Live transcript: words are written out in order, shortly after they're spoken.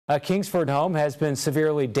A Kingsford home has been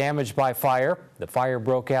severely damaged by fire. The fire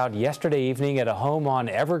broke out yesterday evening at a home on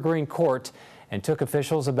Evergreen Court and took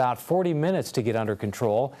officials about 40 minutes to get under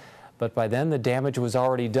control. But by then, the damage was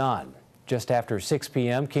already done. Just after 6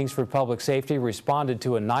 p.m., Kingsford Public Safety responded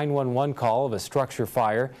to a 911 call of a structure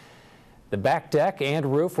fire. The back deck and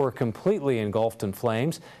roof were completely engulfed in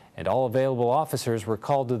flames, and all available officers were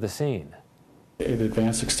called to the scene. It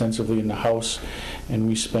advanced extensively in the house, and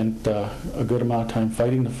we spent a good amount of time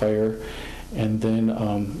fighting the fire and then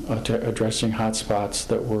addressing hot spots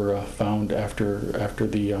that were found after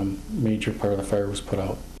the major part of the fire was put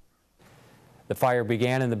out. The fire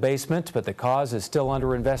began in the basement, but the cause is still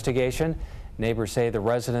under investigation. Neighbors say the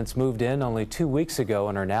residents moved in only 2 weeks ago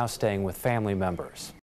and are now staying with family members.